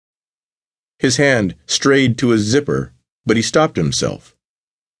His hand strayed to his zipper, but he stopped himself.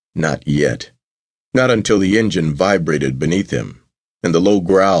 Not yet. Not until the engine vibrated beneath him, and the low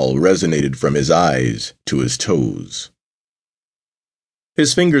growl resonated from his eyes to his toes.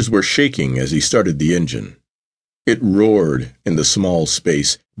 His fingers were shaking as he started the engine. It roared in the small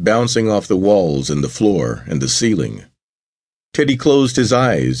space, bouncing off the walls and the floor and the ceiling. Teddy closed his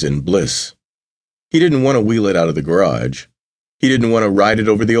eyes in bliss. He didn't want to wheel it out of the garage. He didn't want to ride it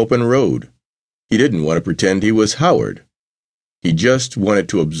over the open road. He didn't want to pretend he was Howard. He just wanted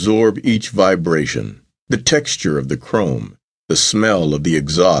to absorb each vibration, the texture of the chrome, the smell of the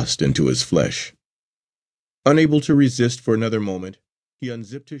exhaust into his flesh. Unable to resist for another moment, he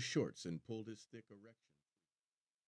unzipped his shorts and pulled his thick erection.